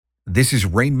This is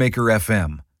Rainmaker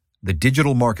FM, the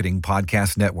digital marketing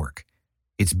podcast network.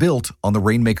 It's built on the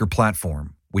Rainmaker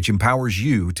platform, which empowers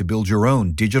you to build your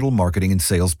own digital marketing and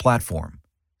sales platform.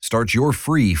 Start your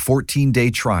free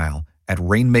 14-day trial at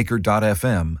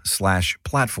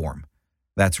rainmaker.fm/platform.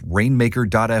 That's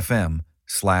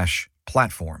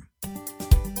rainmaker.fm/platform.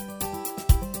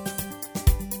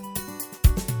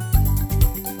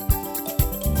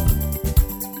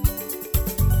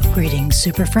 Greetings,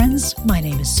 super friends. My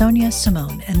name is Sonia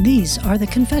Simone, and these are the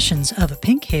Confessions of a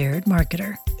Pink-Haired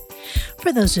Marketer.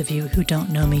 For those of you who don't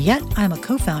know me yet, I'm a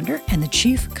co-founder and the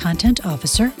Chief Content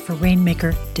Officer for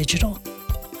Rainmaker Digital.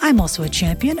 I'm also a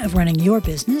champion of running your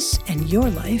business and your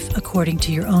life according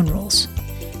to your own rules.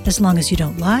 As long as you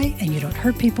don't lie and you don't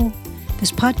hurt people,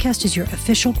 this podcast is your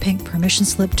official pink permission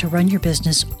slip to run your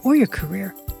business or your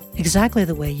career exactly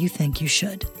the way you think you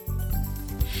should.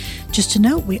 Just to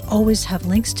note, we always have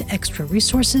links to extra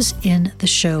resources in the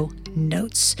show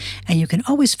notes, and you can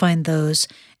always find those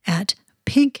at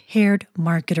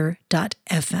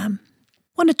pinkhairedmarketer.fm.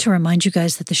 Wanted to remind you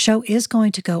guys that the show is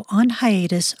going to go on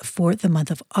hiatus for the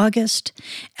month of August,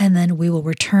 and then we will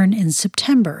return in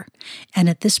September. And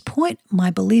at this point, my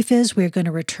belief is we're going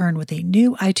to return with a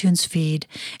new iTunes feed,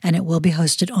 and it will be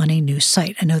hosted on a new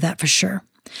site. I know that for sure.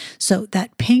 So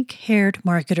that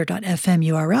pinkhairedmarketer.fm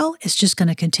URL is just going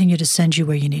to continue to send you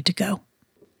where you need to go.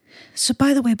 So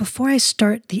by the way, before I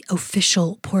start the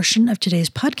official portion of today's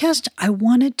podcast, I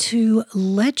wanted to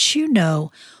let you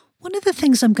know one of the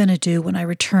things I'm going to do when I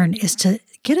return is to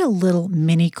get a little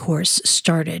mini course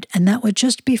started, and that would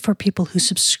just be for people who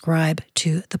subscribe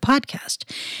to the podcast.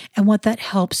 And what that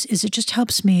helps is it just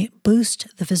helps me boost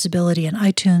the visibility in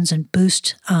iTunes and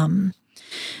boost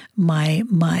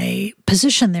my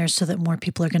position there so that more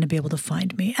people are going to be able to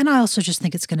find me. And I also just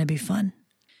think it's going to be fun.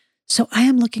 So I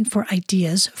am looking for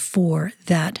ideas for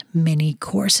that mini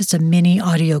course. It's a mini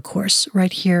audio course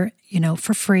right here,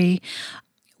 for free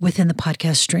within the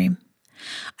podcast stream.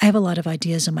 I have a lot of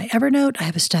ideas in my Evernote. I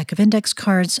have a stack of index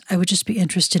cards. I would just be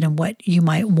interested in what you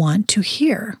might want to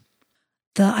hear.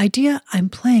 The idea I'm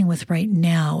playing with right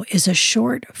now is a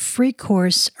short, free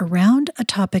course around a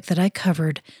topic that I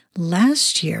covered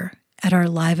last year at our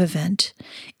live event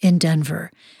in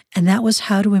Denver, and that was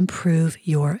how to improve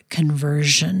your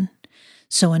conversion.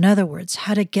 So in other words,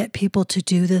 how to get people to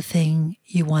do the thing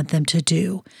you want them to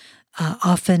do.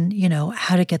 Often,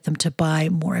 how to get them to buy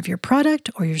more of your product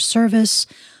or your service,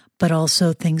 but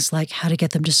also things like how to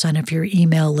get them to sign up for your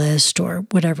email list or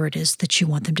whatever it is that you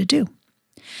want them to do.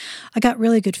 I got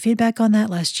really good feedback on that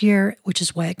last year, which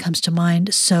is why it comes to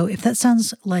mind. So if that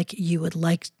sounds like you would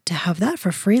like to have that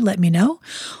for free, let me know.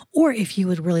 Or if you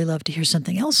would really love to hear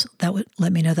something else, that would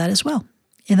let me know that as well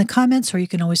in the comments, or you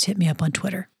can always hit me up on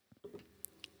Twitter.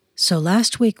 So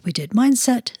last week we did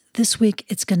mindset. This week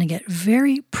it's going to get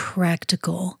very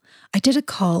practical. I did a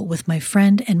call with my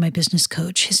friend and my business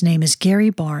coach. His name is Gary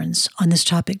Barnes on this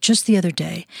topic just the other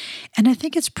day. And I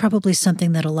think it's probably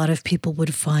something that a lot of people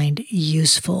would find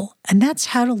useful. And that's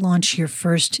how to launch your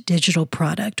first digital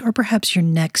product, or perhaps your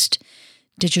next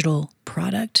digital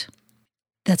product.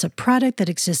 That's a product that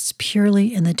exists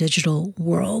purely in the digital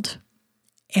world.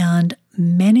 And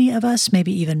many of us,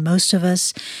 maybe even most of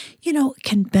us,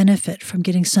 can benefit from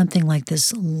getting something like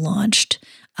this launched.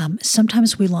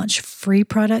 Sometimes we launch free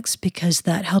products because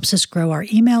that helps us grow our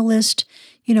email list.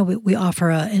 We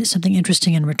offer something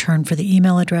interesting in return for the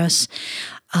email address.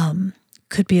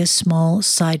 Could be a small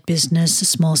side business, a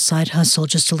small side hustle,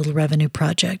 just a little revenue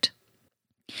project.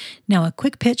 Now, a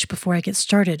quick pitch before I get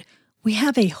started. We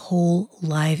have a whole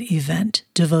live event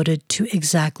devoted to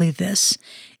exactly this.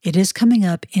 It is coming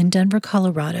up in Denver,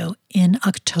 Colorado in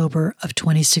October of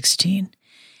 2016.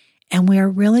 And we are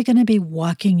really going to be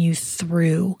walking you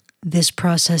through this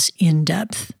process in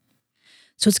depth.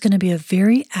 So it's going to be a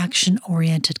very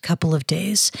action-oriented couple of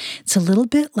days. It's a little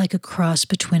bit like a cross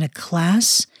between a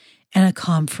class and a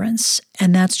conference.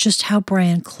 And that's just how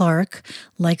Brian Clark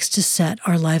likes to set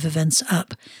our live events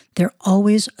up. They're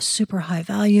always super high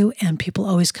value, and people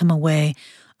always come away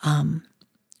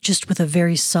just with a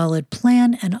very solid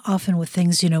plan, and often with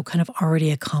things, kind of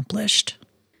already accomplished.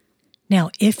 Now,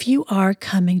 if you are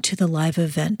coming to the live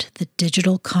event, the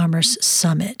Digital Commerce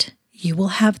Summit, you will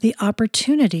have the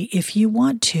opportunity, if you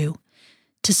want to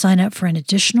sign up for an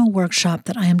additional workshop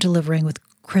that I am delivering with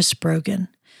Chris Brogan.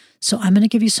 So I'm going to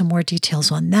give you some more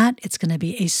details on that. It's going to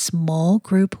be a small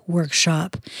group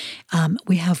workshop.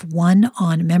 We have one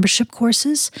on membership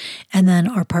courses, and then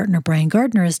our partner Brian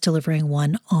Gardner is delivering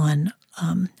one on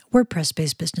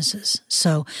WordPress-based businesses.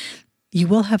 So you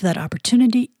will have that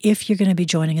opportunity if you're going to be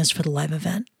joining us for the live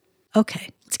event. Okay,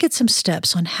 let's get some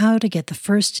steps on how to get the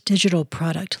first digital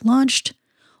product launched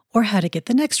or how to get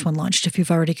the next one launched if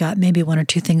you've already got maybe one or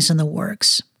two things in the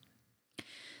works.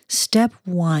 Step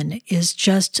one is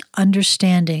just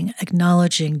understanding,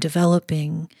 acknowledging,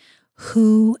 developing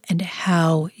who and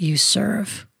how you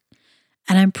serve.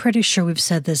 And I'm pretty sure we've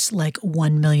said this like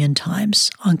 1 million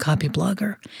times on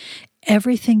Copyblogger.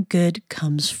 Everything good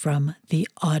comes from the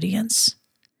audience.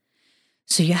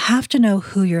 So you have to know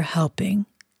who you're helping,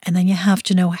 and then you have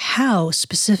to know how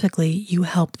specifically you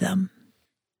help them.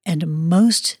 And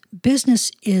most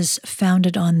business is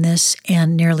founded on this,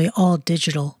 and nearly all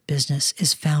digital business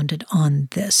is founded on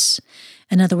this.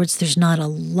 In other words, there's not a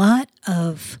lot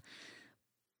of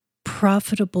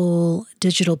profitable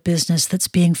digital business that's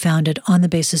being founded on the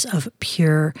basis of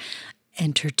pure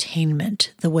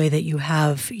entertainment, the way that you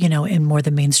have, in more the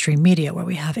mainstream media, where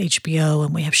we have HBO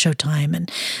and we have Showtime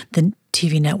and the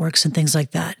TV networks and things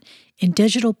like that. In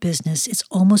digital business, it's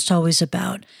almost always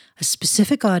about a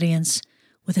specific audience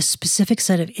with a specific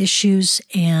set of issues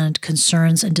and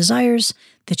concerns and desires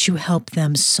that you help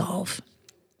them solve.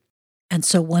 And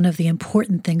so one of the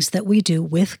important things that we do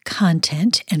with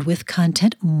content and with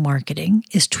content marketing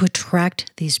is to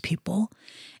attract these people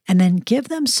and then give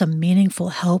them some meaningful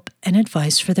help and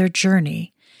advice for their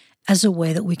journey as a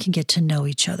way that we can get to know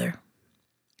each other.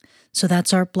 So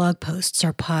that's our blog posts,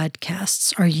 our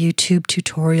podcasts, our YouTube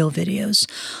tutorial videos,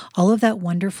 all of that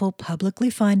wonderful publicly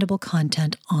findable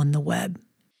content on the web.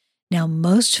 Now,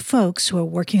 most folks who are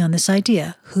working on this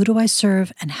idea, who do I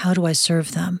serve and how do I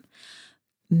serve them?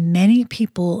 Many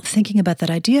people thinking about that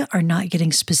idea are not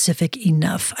getting specific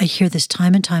enough. I hear this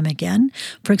time and time again,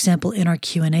 for example, in our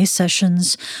Q&A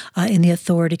sessions, in the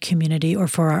authority community, or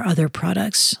for our other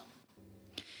products.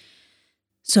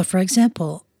 So, for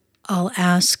example, I'll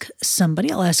ask a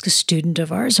student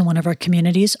of ours in one of our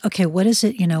communities, okay, what is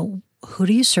it, who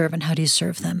do you serve and how do you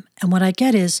serve them? And what I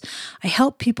get is I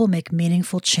help people make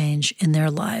meaningful change in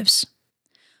their lives.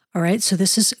 All right, so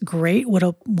this is great. What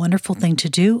a wonderful thing to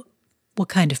do. What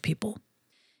kind of people?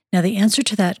 Now, the answer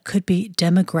to that could be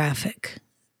demographic.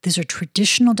 These are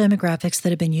traditional demographics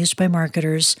that have been used by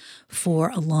marketers for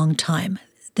a long time.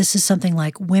 This is something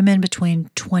like women between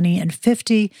 20 and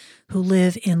 50 who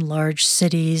live in large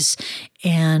cities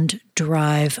and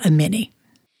drive a Mini.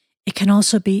 It can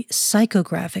also be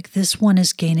psychographic. This one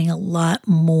is gaining a lot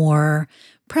more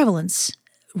prevalence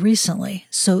recently.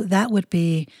 So that would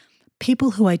be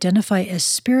people who identify as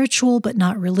spiritual but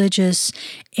not religious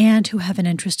and who have an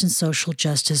interest in social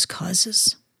justice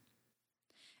causes.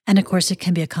 And of course, it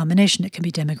can be a combination. It can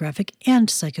be demographic and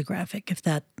psychographic if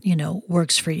that,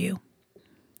 works for you.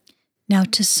 Now,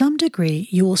 to some degree,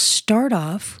 you will start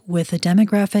off with a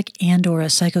demographic and or a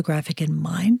psychographic in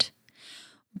mind,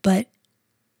 but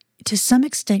to some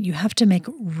extent, you have to make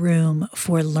room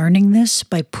for learning this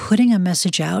by putting a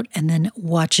message out and then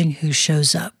watching who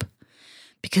shows up.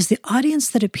 Because the audience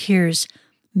that appears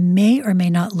may or may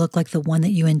not look like the one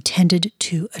that you intended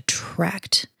to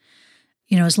attract.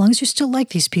 As long as you still like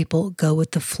these people, go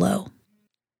with the flow.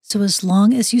 So as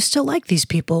long as you still like these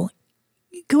people,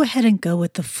 go ahead and go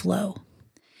with the flow.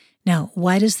 Now,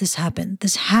 why does this happen?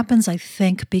 This happens, I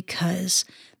think, because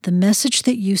the message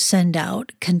that you send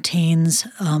out contains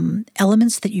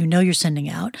elements that you're sending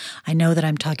out. I know that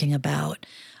I'm talking about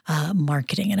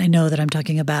marketing, and I know that I'm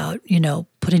talking about,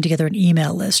 putting together an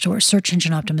email list or search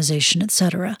engine optimization,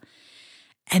 etc.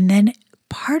 And then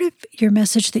part of your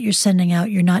message that you're sending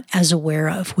out you're not as aware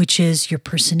of, which is your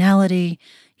personality,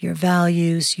 your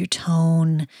values, your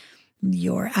tone,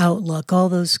 your outlook, all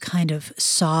those kind of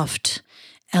soft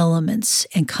elements.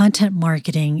 And content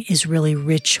marketing is really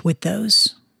rich with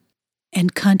those.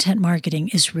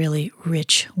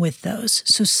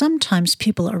 So sometimes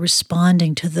people are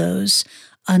responding to those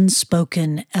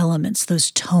unspoken elements,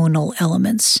 those tonal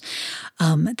elements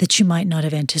that you might not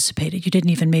have anticipated. You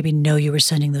didn't even maybe know you were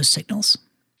sending those signals.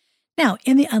 Now,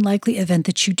 in the unlikely event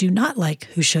that you do not like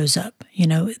who shows up,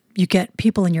 you get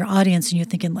people in your audience and you're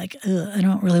thinking like, I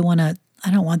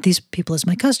don't want these people as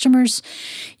my customers.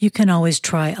 You can always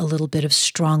try a little bit of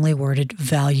strongly worded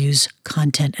values,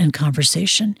 content, and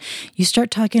conversation. You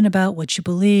start talking about what you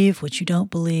believe, what you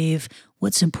don't believe,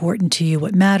 what's important to you,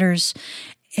 what matters,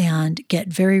 and get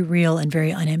very real and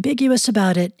very unambiguous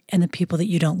about it, and the people that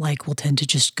you don't like will tend to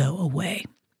just go away.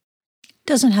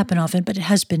 Doesn't happen often, but it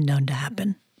has been known to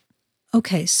happen.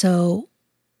 Okay, so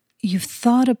you've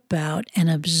thought about and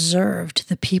observed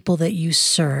the people that you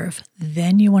serve.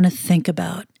 Then you want to think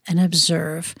about and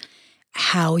observe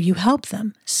how you help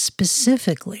them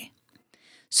specifically.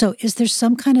 So is there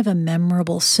some kind of a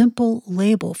memorable, simple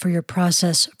label for your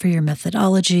process, for your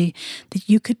methodology that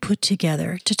you could put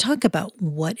together to talk about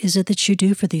what is it that you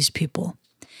do for these people?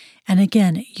 And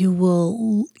again, you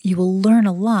will learn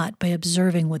a lot by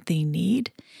observing what they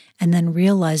need and then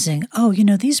realizing, oh,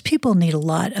 these people need a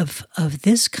lot of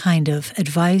this kind of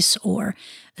advice or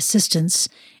assistance.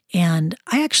 And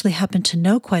I actually happen to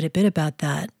know quite a bit about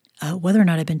that, whether or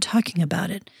not I've been talking about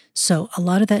it. So a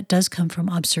lot of that does come from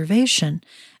observation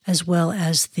as well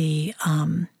as the,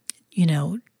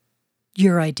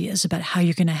 your ideas about how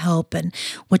you're going to help and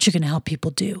what you're going to help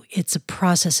people do. It's a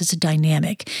process. It's a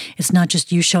dynamic. It's not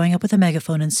just you showing up with a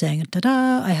megaphone and saying,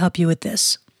 ta-da, I help you with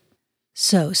this.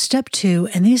 So step 2,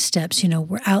 and these steps,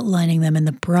 we're outlining them in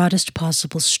the broadest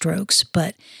possible strokes,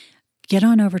 but get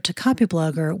on over to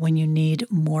Copyblogger when you need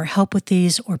more help with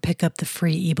these, or pick up the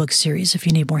free ebook series if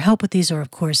you need more help with these, or of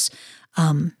course,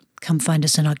 come find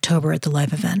us in October at the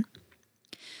live event.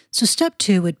 So step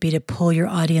 2 would be to pull your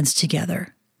audience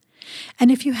together.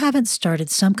 And if you haven't started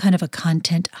some kind of a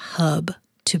content hub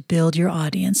to build your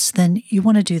audience, then you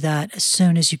want to do that as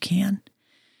soon as you can.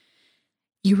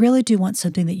 You really do want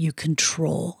something that you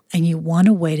control, and you want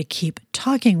a way to keep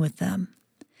talking with them.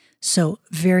 So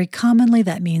very commonly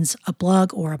that means a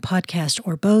blog or a podcast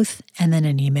or both, and then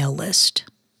an email list.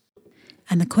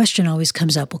 And the question always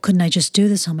comes up, well, couldn't I just do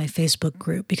this on my Facebook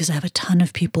group because I have a ton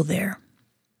of people there?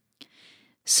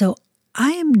 So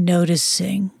I am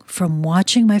noticing from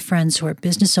watching my friends who are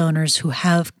business owners who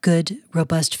have good,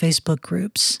 robust Facebook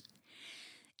groups,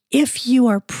 if you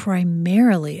are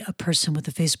primarily a person with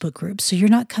a Facebook group, so you're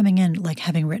not coming in like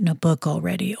having written a book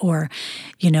already, or,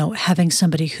 having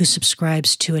somebody who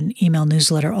subscribes to an email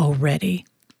newsletter already.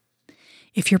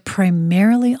 If you're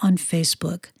primarily on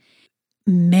Facebook,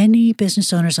 many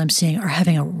business owners I'm seeing are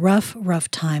having a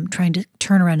rough time trying to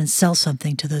turn around and sell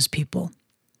something to those people.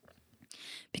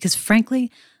 Because frankly,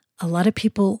 a lot of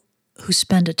people who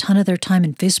spend a ton of their time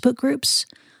in Facebook groups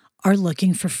are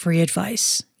looking for free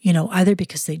advice, either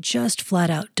because they just flat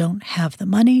out don't have the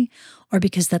money or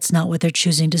because that's not what they're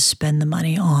choosing to spend the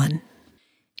money on.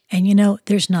 And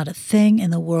there's not a thing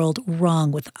in the world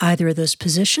wrong with either of those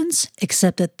positions,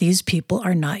 except that these people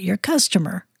are not your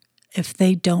customer. If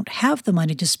they don't have the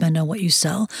money to spend on what you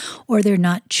sell, or they're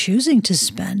not choosing to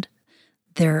spend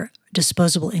their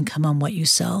disposable income on what you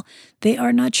sell, they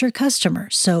are not your customer.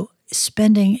 So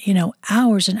spending,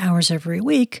 hours and hours every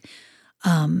week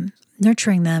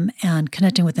nurturing them and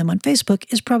connecting with them on Facebook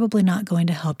is probably not going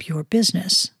to help your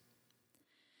business.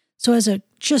 So as a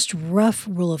just rough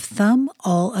rule of thumb,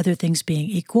 all other things being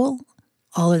equal,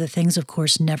 all other things, of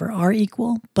course, never are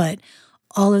equal, but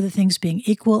all other things being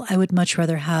equal, I would much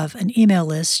rather have an email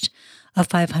list of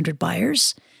 500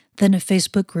 buyers than a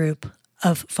Facebook group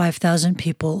of 5,000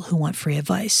 people who want free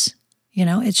advice.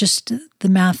 It's just the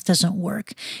math doesn't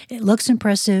work. It looks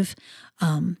impressive,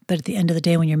 but at the end of the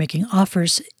day, when you're making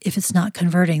offers, if it's not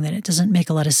converting, then it doesn't make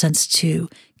a lot of sense to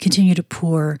continue to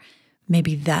pour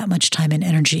maybe that much time and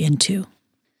energy into.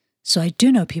 So I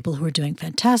do know people who are doing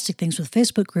fantastic things with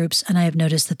Facebook groups, and I have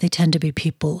noticed that they tend to be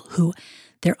people who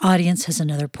their audience has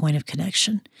another point of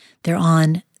connection. They're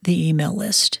on the email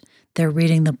list. They're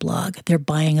reading the blog. They're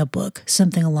buying a book,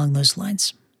 something along those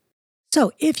lines.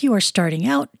 So if you are starting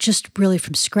out just really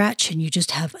from scratch and you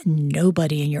just have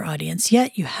nobody in your audience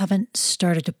yet, you haven't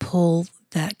started to pull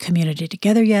that community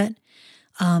together yet,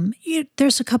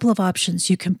 there's a couple of options.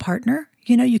 You can partner.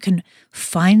 You can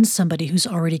find somebody who's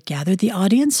already gathered the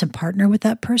audience and partner with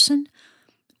that person.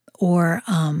 Or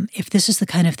if this is the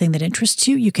kind of thing that interests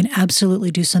you, you can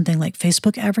absolutely do something like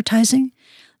Facebook advertising.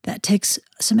 That takes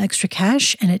some extra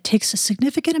cash, and it takes a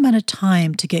significant amount of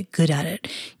time to get good at it.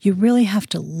 You really have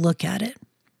to look at it.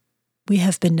 We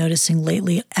have been noticing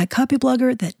lately at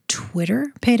Copyblogger that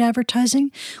Twitter paid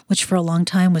advertising, which for a long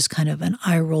time was kind of an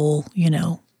eye roll,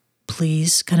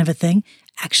 please kind of a thing,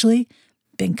 actually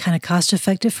been kind of cost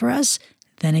effective for us.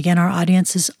 Then again, our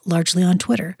audience is largely on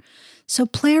Twitter. So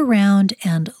play around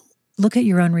and look at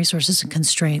your own resources and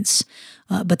constraints,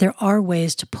 but there are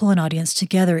ways to pull an audience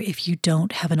together if you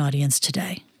don't have an audience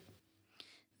today.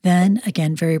 Then,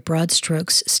 again, very broad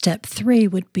strokes, step 3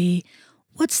 would be,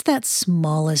 what's that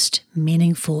smallest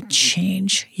meaningful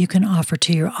change you can offer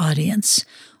to your audience?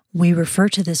 We refer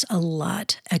to this a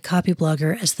lot at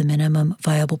Copyblogger as the minimum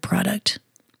viable product.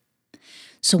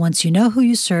 So once you know who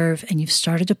you serve and you've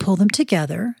started to pull them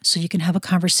together so you can have a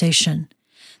conversation,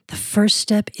 the first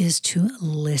step is to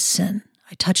listen.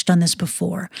 I touched on this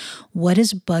before. What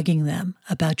is bugging them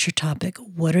about your topic?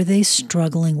 What are they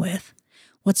struggling with?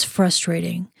 What's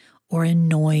frustrating or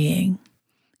annoying?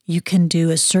 You can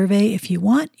do a survey if you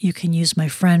want. You can use my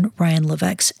friend Ryan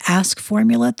Levesque's Ask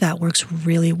formula. That works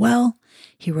really well.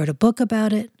 He wrote a book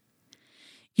about it.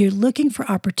 You're looking for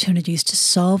opportunities to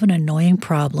solve an annoying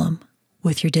problem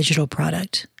with your digital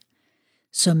product.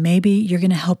 So maybe you're going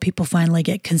to help people finally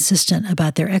get consistent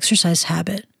about their exercise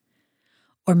habit.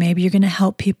 Or maybe you're going to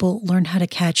help people learn how to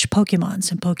catch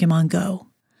Pokemons in Pokemon Go.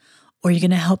 Or you're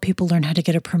going to help people learn how to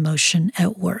get a promotion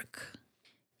at work.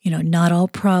 Not all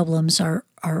problems are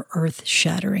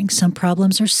earth-shattering. Some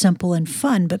problems are simple and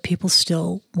fun, but people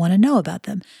still want to know about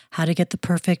them. How to get the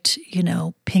perfect,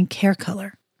 pink hair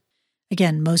color.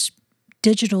 Again, most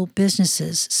digital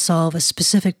businesses solve a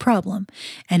specific problem,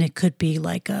 and it could be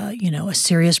like a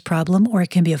serious problem, or it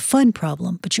can be a fun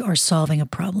problem, but you are solving a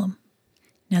problem.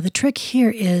 Now, the trick here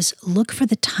is look for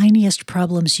the tiniest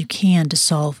problems you can to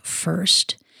solve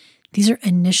first. These are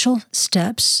initial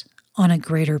steps on a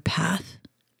greater path.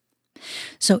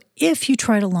 So if you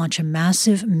try to launch a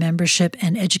massive membership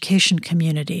and education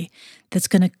community that's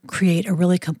going to create a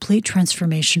really complete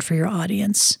transformation for your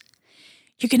audience,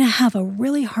 you're going to have a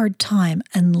really hard time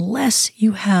unless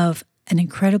you have an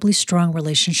incredibly strong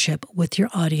relationship with your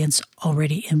audience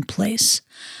already in place.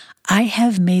 I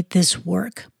have made this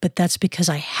work, but that's because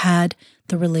I had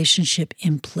the relationship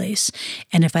in place.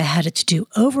 And if I had it to do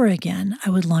over again, I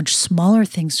would launch smaller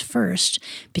things first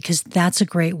because that's a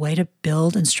great way to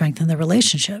build and strengthen the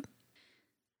relationship.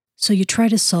 So you try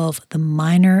to solve the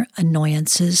minor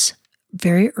annoyances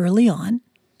very early on,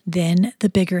 then the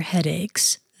bigger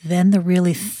headaches, then the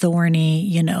really thorny,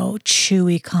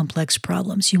 chewy, complex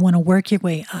problems. You want to work your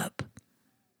way up.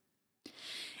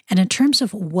 And in terms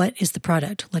of what is the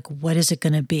product, like what is it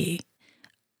going to be?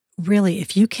 Really,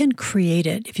 if you can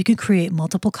create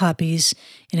multiple copies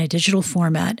in a digital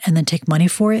format and then take money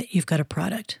for it, you've got a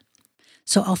product.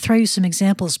 So I'll throw you some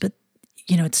examples, but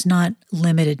it's not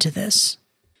limited to this.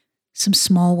 Some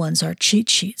small ones are cheat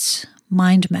sheets,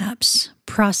 mind maps,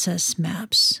 process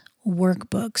maps,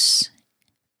 workbooks,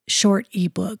 short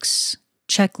ebooks,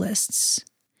 checklists,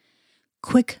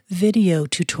 quick video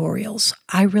tutorials.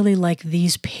 I really like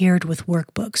these paired with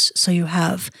workbooks. So you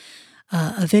have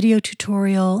a video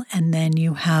tutorial and then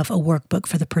you have a workbook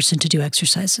for the person to do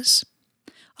exercises.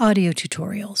 Audio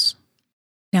tutorials.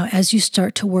 Now, as you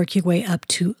start to work your way up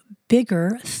to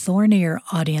bigger, thornier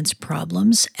audience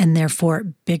problems and therefore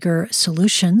bigger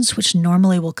solutions, which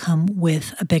normally will come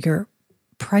with a bigger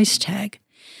price tag,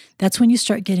 that's when you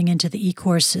start getting into the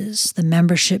e-courses, the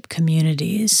membership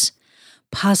communities,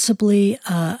 possibly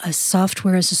a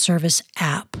software as a service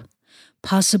app,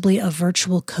 possibly a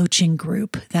virtual coaching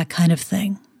group, that kind of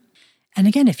thing. And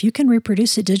again, if you can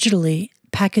reproduce it digitally,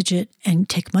 package it, and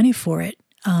take money for it,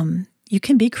 you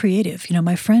can be creative.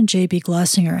 My friend J.B.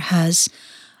 Glossinger has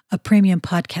a premium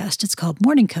podcast. It's called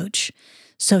Morning Coach.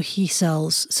 So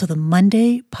the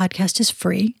Monday podcast is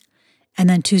free, and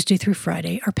then Tuesday through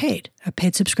Friday are paid, a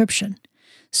paid subscription.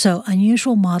 So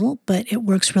unusual model, but it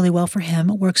works really well for him.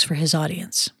 It works for his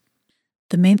audience.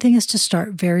 The main thing is to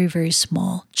start very, very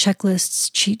small. Checklists,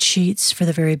 cheat sheets for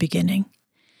the very beginning.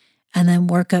 And then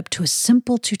work up to a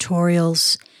simple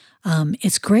tutorials.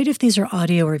 It's great if these are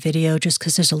audio or video just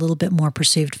because there's a little bit more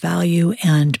perceived value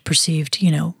and perceived,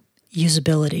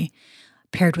 usability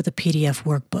paired with a PDF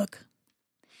workbook.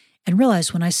 And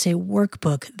realize when I say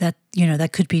workbook,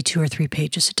 that could be 2 or 3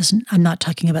 pages. I'm not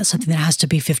talking about something that has to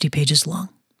be 50 pages long.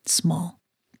 It's small.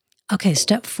 Okay,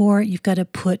 step 4, you've got to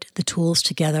put the tools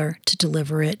together to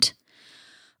deliver it.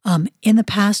 In the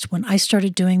past, when I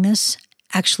started doing this,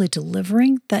 actually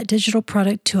delivering that digital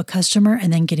product to a customer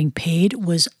and then getting paid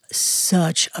was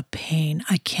such a pain.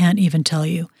 I can't even tell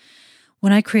you.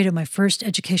 When I created my first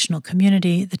educational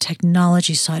community, the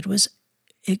technology side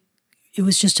it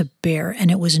was just a bear,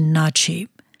 and it was not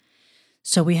cheap.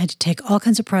 So we had to take all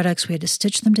kinds of products. We had to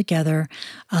stitch them together.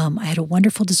 I had a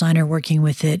wonderful designer working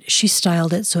with it. She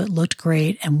styled it so it looked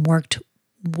great and worked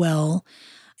well.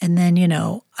 And then,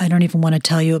 I don't even want to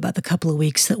tell you about the couple of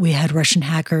weeks that we had Russian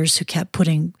hackers who kept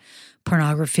putting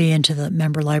pornography into the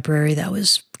member library. That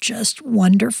was just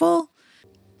wonderful.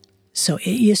 So it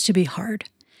used to be hard.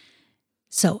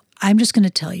 So I'm just going to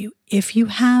tell you, if you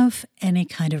have any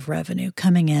kind of revenue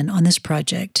coming in on this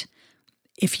project,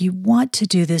 if you want to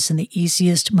do this in the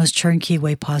easiest, most turnkey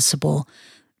way possible,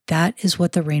 that is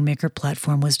what the Rainmaker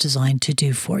platform was designed to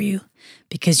do for you.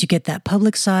 Because you get that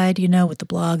public side, with the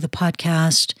blog, the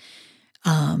podcast,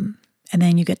 and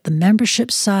then you get the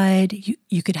membership side.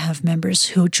 You could have members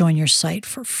who join your site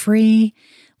for free,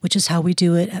 which is how we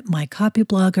do it at My Copy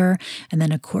Blogger. And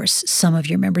then, of course, some of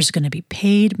your members are going to be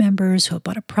paid members who have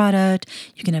bought a product.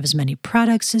 You can have as many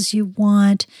products as you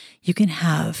want. You can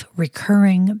have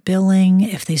recurring billing.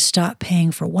 If they stop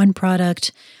paying for one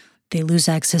product, they lose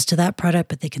access to that product,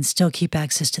 but they can still keep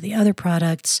access to the other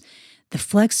products. The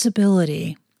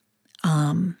flexibility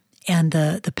and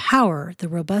the power, the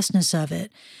robustness of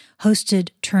it, hosted,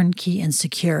 turnkey, and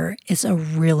secure, is a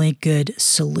really good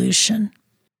solution.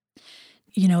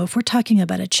 If we're talking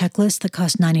about a checklist that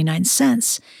costs 99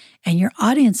 cents and your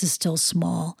audience is still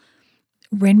small,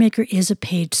 Rainmaker is a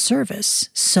paid service.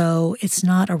 So it's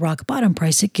not a rock bottom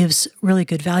price. It gives really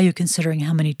good value considering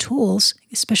how many tools,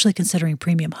 especially considering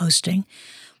premium hosting.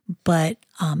 But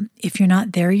if you're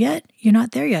not there yet, you're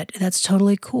not there yet. That's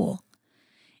totally cool.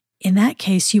 In that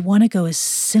case, you want to go as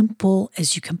simple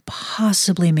as you can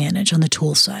possibly manage on the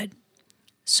tool side.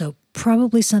 So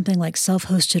probably something like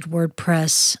self-hosted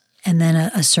WordPress, and then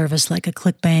a service like a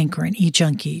ClickBank or an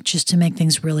eJunkie, just to make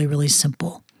things really, really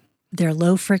simple. They're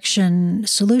low-friction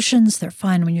solutions. They're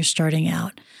fine when you're starting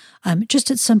out.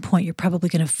 Just at some point, you're probably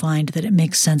going to find that it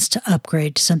makes sense to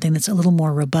upgrade to something that's a little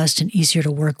more robust and easier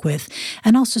to work with,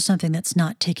 and also something that's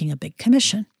not taking a big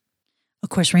commission. Of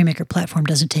course, Rainmaker platform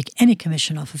doesn't take any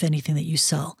commission off of anything that you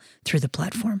sell through the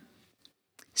platform.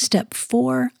 Step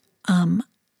 4,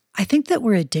 I think that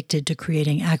we're addicted to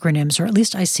creating acronyms, or at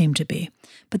least I seem to be.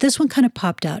 But this one kind of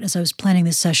popped out as I was planning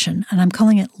this session, and I'm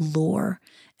calling it LORE,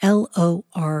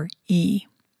 L-O-R-E.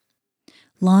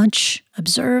 Launch,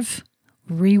 observe,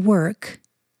 rework,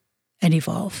 and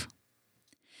evolve.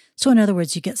 So in other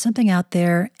words, you get something out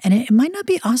there, and it might not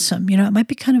be awesome. It might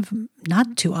be kind of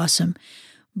not too awesome,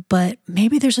 but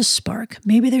maybe there's a spark.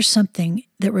 Maybe there's something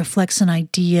that reflects an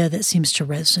idea that seems to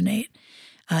resonate.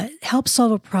 Help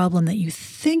solve a problem that you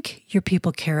think your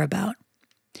people care about.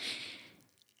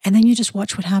 And then you just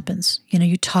watch what happens.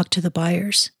 You talk to the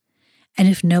buyers. And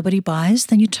if nobody buys,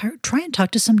 then you try and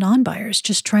talk to some non-buyers.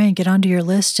 Just try and get onto your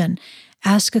list and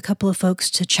ask a couple of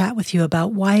folks to chat with you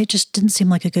about why it just didn't seem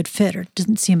like a good fit or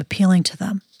didn't seem appealing to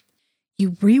them.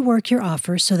 You rework your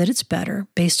offer so that it's better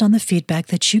based on the feedback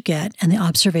that you get and the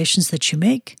observations that you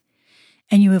make,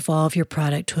 and you evolve your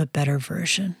product to a better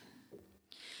version.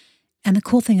 And the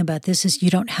cool thing about this is you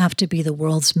don't have to be the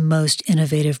world's most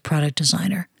innovative product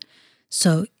designer.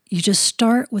 So you just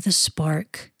start with a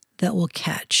spark that will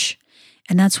catch.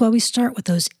 And that's why we start with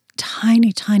those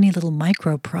tiny, tiny little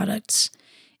micro products,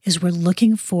 is we're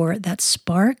looking for that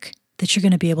spark that you're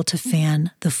going to be able to fan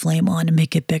the flame on and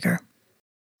make it bigger.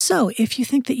 So if you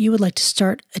think that you would like to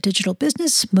start a digital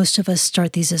business, most of us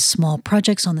start these as small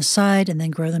projects on the side and then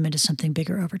grow them into something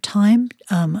bigger over time.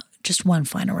 Just one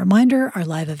final reminder, our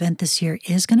live event this year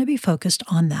is going to be focused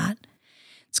on that.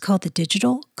 It's called the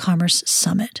Digital Commerce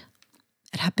Summit.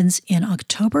 It happens in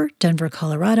October, Denver,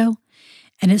 Colorado,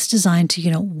 and it's designed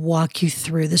to, walk you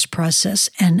through this process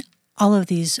and all of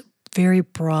these very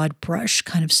broad brush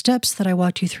kind of steps that I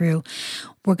walked you through.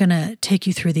 We're going to take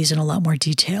you through these in a lot more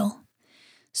detail.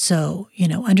 So,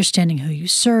 understanding who you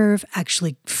serve,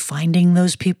 actually finding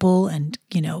those people and,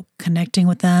 connecting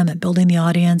with them and building the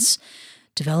audience,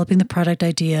 developing the product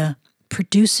idea,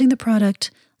 producing the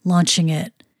product, launching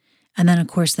it, and then, of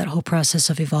course, that whole process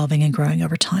of evolving and growing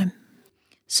over time.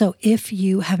 So if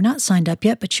you have not signed up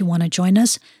yet, but you want to join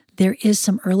us, there is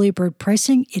some early bird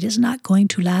pricing. It is not going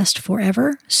to last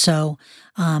forever. So,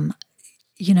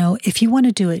 if you want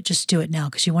to do it, just do it now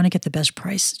because you want to get the best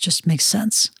price. It just makes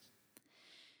sense.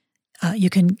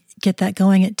 You can get that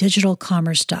going at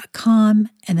digitalcommerce.com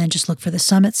and then just look for the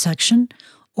summit section.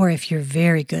 Or if you're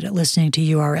very good at listening to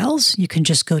URLs, you can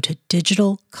just go to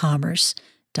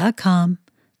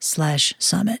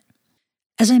digitalcommerce.com/summit.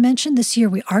 As I mentioned, this year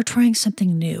we are trying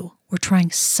something new. We're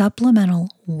trying supplemental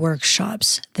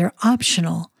workshops. They're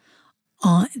optional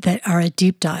that are a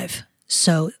deep dive.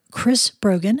 So Chris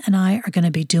Brogan and I are going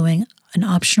to be doing an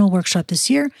optional workshop this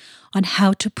year on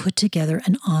how to put together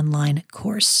an online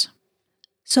course.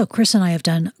 So Chris and I have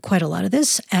done quite a lot of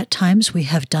this. At times, we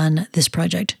have done this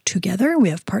project together. We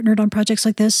have partnered on projects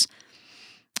like this.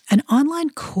 An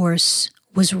online course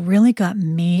was really got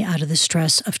me out of the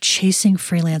stress of chasing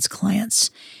freelance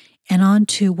clients and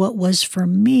onto what was for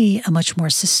me a much more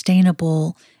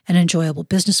sustainable and enjoyable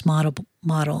business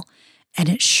model, and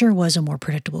it sure was a more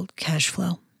predictable cash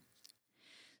flow.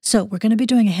 So we're going to be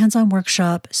doing a hands-on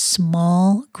workshop,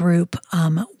 small group.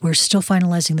 We're still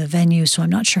finalizing the venue, so I'm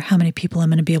not sure how many people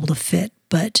I'm going to be able to fit,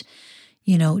 but,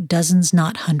 dozens,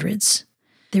 not hundreds.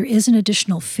 There is an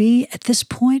additional fee. At this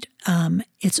point,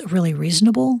 it's really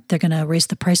reasonable. They're going to raise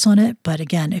the price on it. But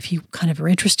again, if you kind of are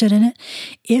interested in it,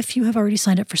 if you have already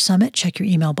signed up for Summit, check your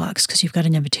email box because you've got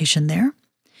an invitation there.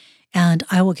 And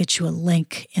I will get you a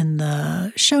link in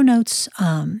the show notes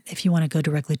if you want to go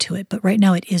directly to it. But right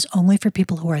now it is only for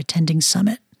people who are attending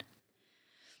Summit.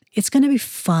 It's going to be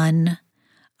fun.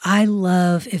 I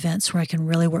love events where I can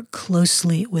really work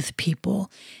closely with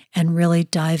people and really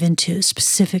dive into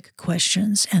specific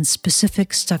questions and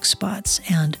specific stuck spots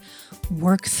and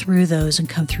work through those and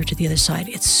come through to the other side.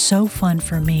 It's so fun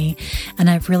for me, and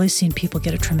I've really seen people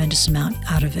get a tremendous amount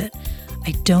out of it.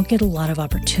 I don't get a lot of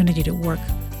opportunity to work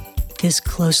this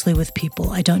closely with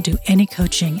people. I don't do any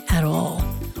coaching at all,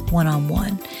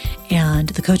 one-on-one. And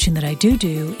the coaching that I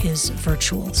do is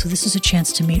virtual. So this is a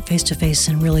chance to meet face-to-face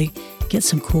and really get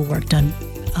some cool work done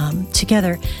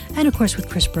together. And of course with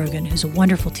Chris Brogan, who's a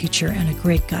wonderful teacher and a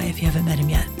great guy if you haven't met him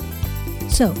yet.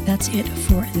 So that's it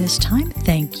for this time.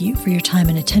 Thank you for your time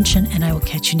and attention, and I will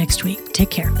catch you next week.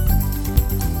 Take care.